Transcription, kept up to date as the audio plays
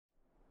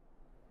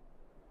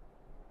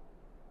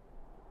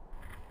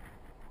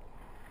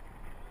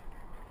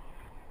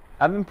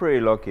I've been pretty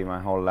lucky my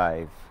whole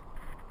life.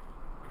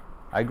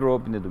 I grew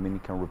up in the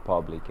Dominican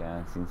Republic,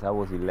 and since I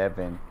was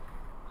 11,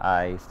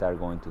 I started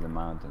going to the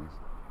mountains.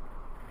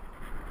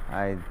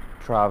 I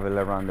travel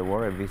around the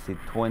world. I visit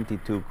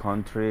 22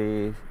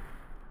 countries.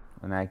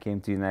 When I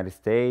came to the United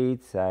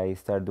States, I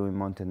started doing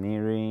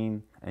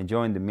mountaineering and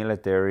joined the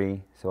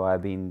military. So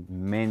I've been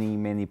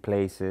many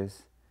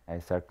places. I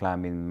started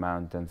climbing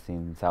mountains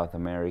in South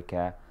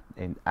America,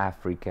 in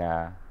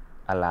Africa,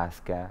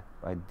 Alaska.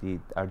 I did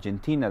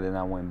Argentina, then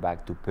I went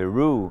back to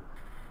Peru.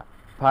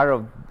 Part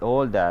of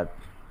all that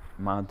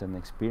mountain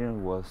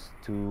experience was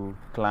to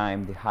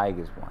climb the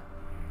highest one,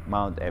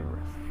 Mount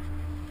Everest.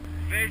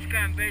 Base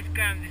camp, this is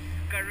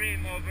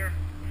Karim, over.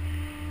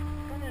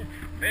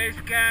 Base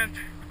camp,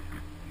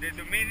 the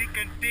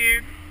Dominican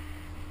team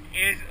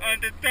is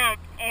on the top,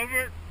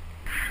 over.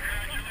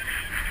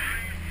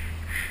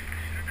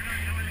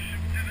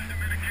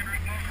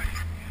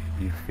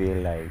 You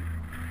feel like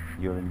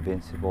you're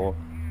invincible,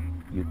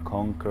 you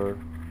conquer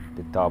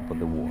the top of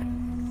the world.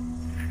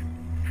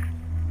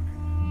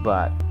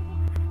 But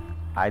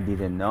I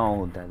didn't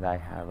know that I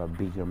have a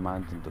bigger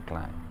mountain to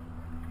climb.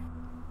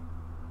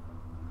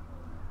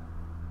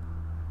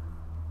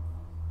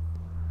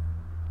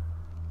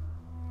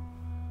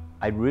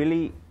 I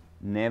really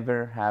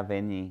never have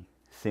any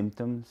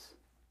symptoms,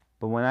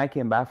 but when I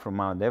came back from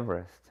Mount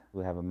Everest,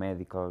 we have a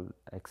medical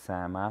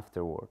exam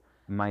afterward,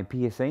 my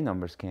PSA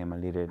numbers came a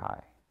little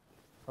high.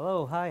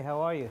 Hello, hi,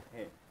 how are you?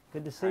 Hey.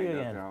 Good to see you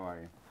again. How are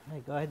you? Hi,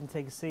 go ahead and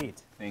take a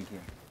seat. Thank you.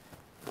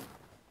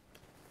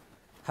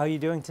 How are you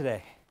doing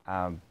today?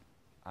 I'm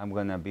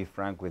gonna be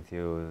frank with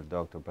you,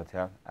 Dr.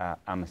 Patel.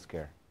 I'm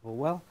scared.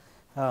 Well,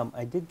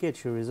 I did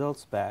get your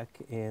results back,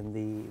 and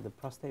the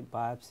prostate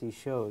biopsy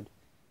showed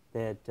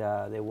that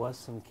there was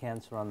some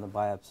cancer on the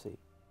biopsy.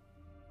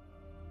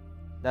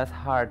 That's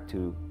hard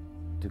to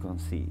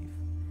conceive.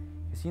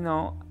 Because, you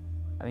know,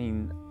 I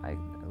mean, I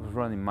was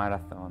running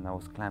marathon, I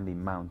was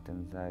climbing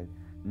mountains,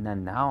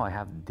 now I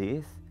have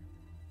this,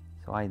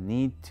 so I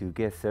need to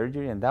get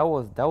surgery, and that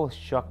was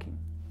shocking.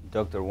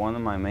 Doctor, one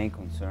of my main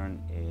concerns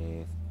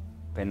is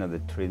depending on the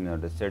treatment or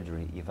the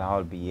surgery, if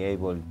I'll be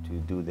able to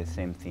do the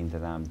same thing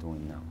that I'm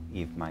doing now,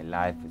 if my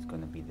life is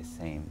going to be the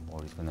same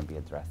or it's going to be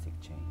a drastic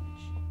change.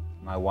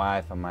 My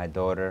wife and my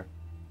daughter,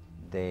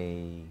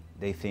 they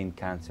think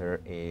cancer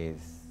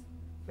is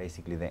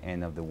basically the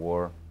end of the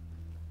world.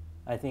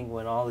 I think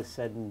when all is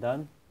said and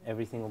done,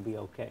 everything will be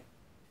okay.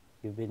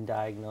 You've been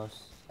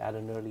diagnosed at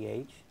an early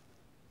age,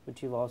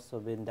 but you've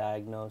also been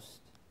diagnosed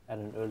at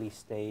an early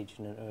stage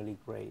and an early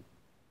grade.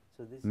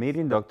 So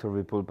meeting Dr.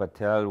 Vipul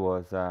Patel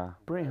was a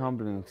pretty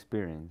humbling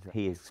experience.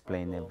 He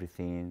explained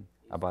everything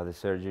about the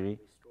surgery.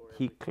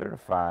 He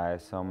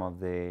clarified some of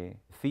the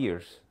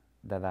fears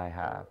that I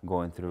have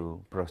going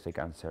through prostate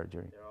cancer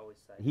surgery.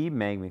 He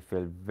made me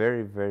feel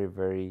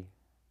very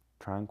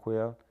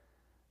tranquil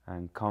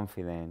and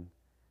confident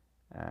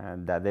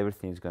that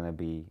everything is going to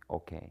be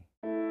okay.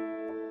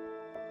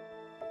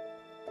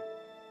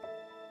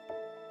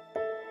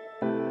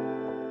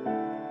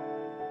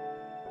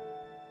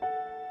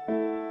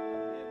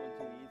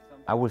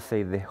 I would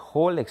say the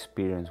whole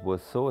experience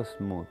was so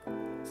smooth.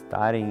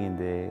 Starting in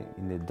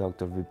the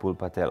Dr. Vipul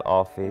Patel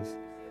office,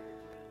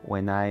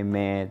 when I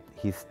met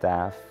his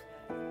staff,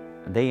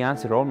 they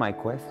answered all my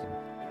questions.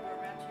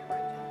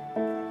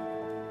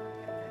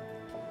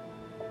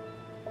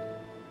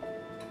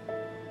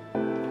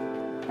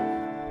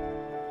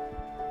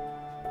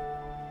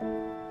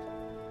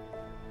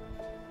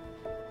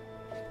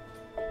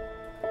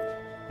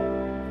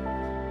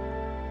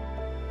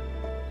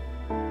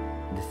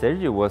 The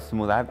surgery was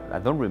smooth. I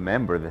don't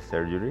remember the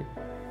surgery.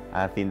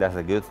 I think that's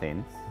a good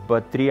thing.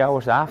 But 3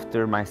 hours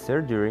after my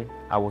surgery,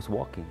 I was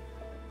walking.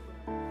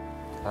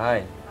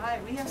 Hi. Hi,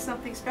 we have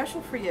something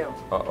special for you.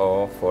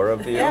 Uh-oh, 4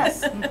 of you?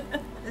 Yes.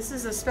 This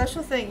is a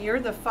special thing.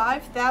 You're the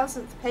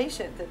 5,000th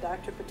patient that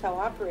Dr. Patel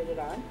operated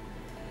on.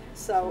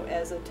 So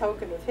as a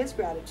token of his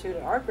gratitude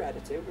and our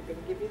gratitude, we're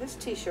going to give you this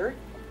t-shirt.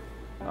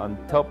 On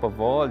top of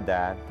all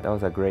that, that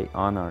was a great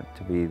honor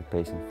to be the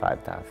patient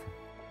 5,000.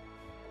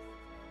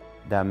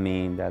 That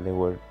means that there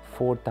were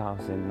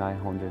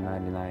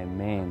 4,999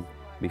 men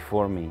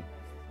before me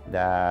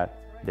that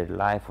their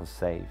life was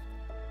saved.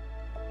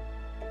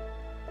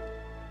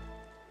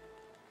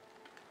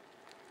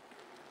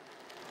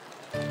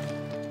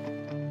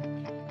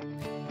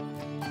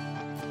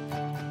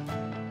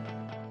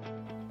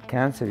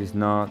 Cancer is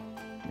not,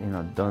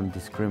 don't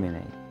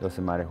discriminate.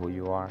 Doesn't matter who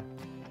you are,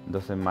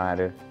 doesn't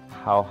matter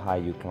how high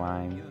you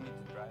climb,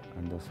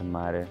 and doesn't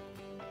matter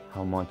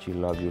how much you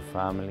love your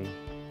family,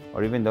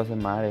 or even doesn't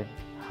matter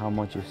how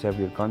much you serve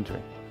your country.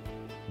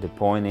 The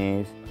point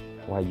is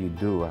what you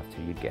do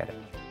after you get it.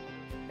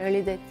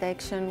 Early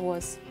detection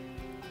was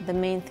the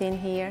main thing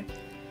here.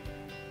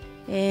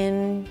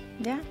 And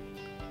yeah,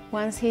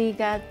 once he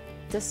got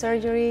the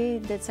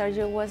surgery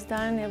was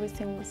done,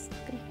 everything was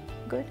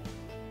good.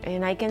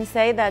 And I can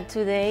say that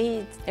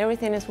today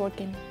everything is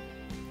working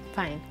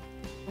fine.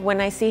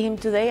 When I see him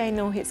today, I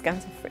know he's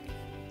cancer-free.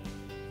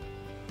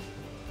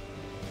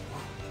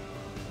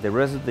 The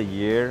rest of the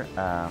year,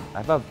 I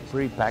have a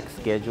pretty packed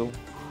schedule.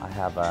 I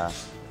have a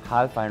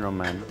half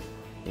Ironman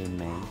in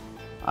May.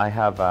 I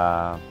have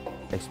a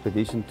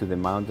expedition to the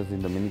mountains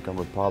in Dominican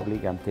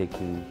Republic. I'm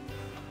taking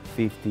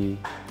 50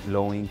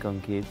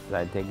 low-income kids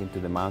I take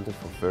into the mountains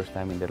for the first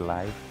time in their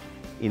life.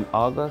 In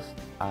August,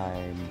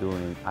 I'm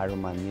doing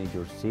Ironman New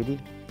York City.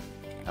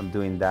 I'm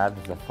doing that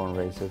as a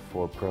fundraiser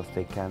for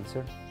prostate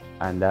cancer,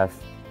 and that's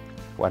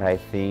what I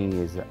think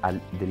is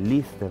the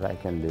least that I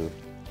can do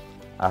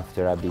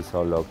after I've been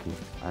so lucky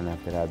and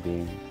after I've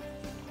been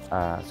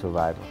a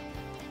survivor.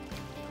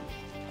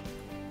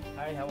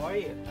 Hi, how are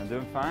you? I'm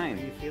doing fine.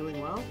 Are you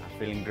feeling well? I'm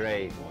feeling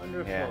great.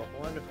 Wonderful, Yeah.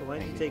 wonderful. Why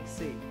don't you Thank take a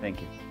seat?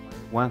 Thank you.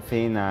 One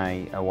thing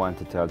I want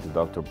to tell to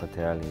Dr.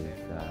 Patel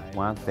is,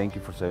 one, thank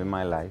you for saving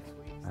my life,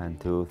 and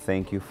two,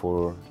 thank you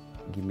for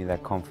giving me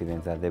that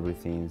confidence that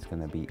everything is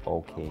going to be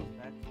okay.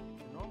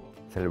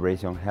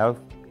 Celebration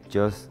Health,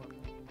 just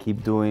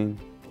keep doing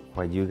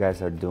what you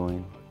guys are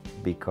doing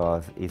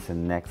because it's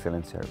an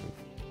excellent service.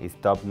 It's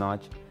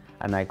top-notch,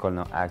 and I could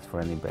not ask for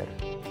any better.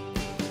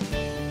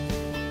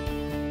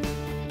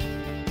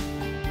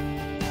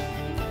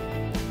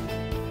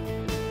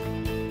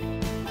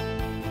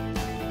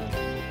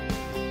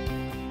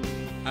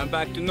 I'm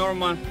back to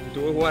normal,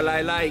 doing what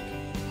I like,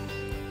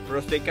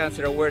 prostate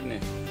cancer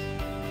awareness.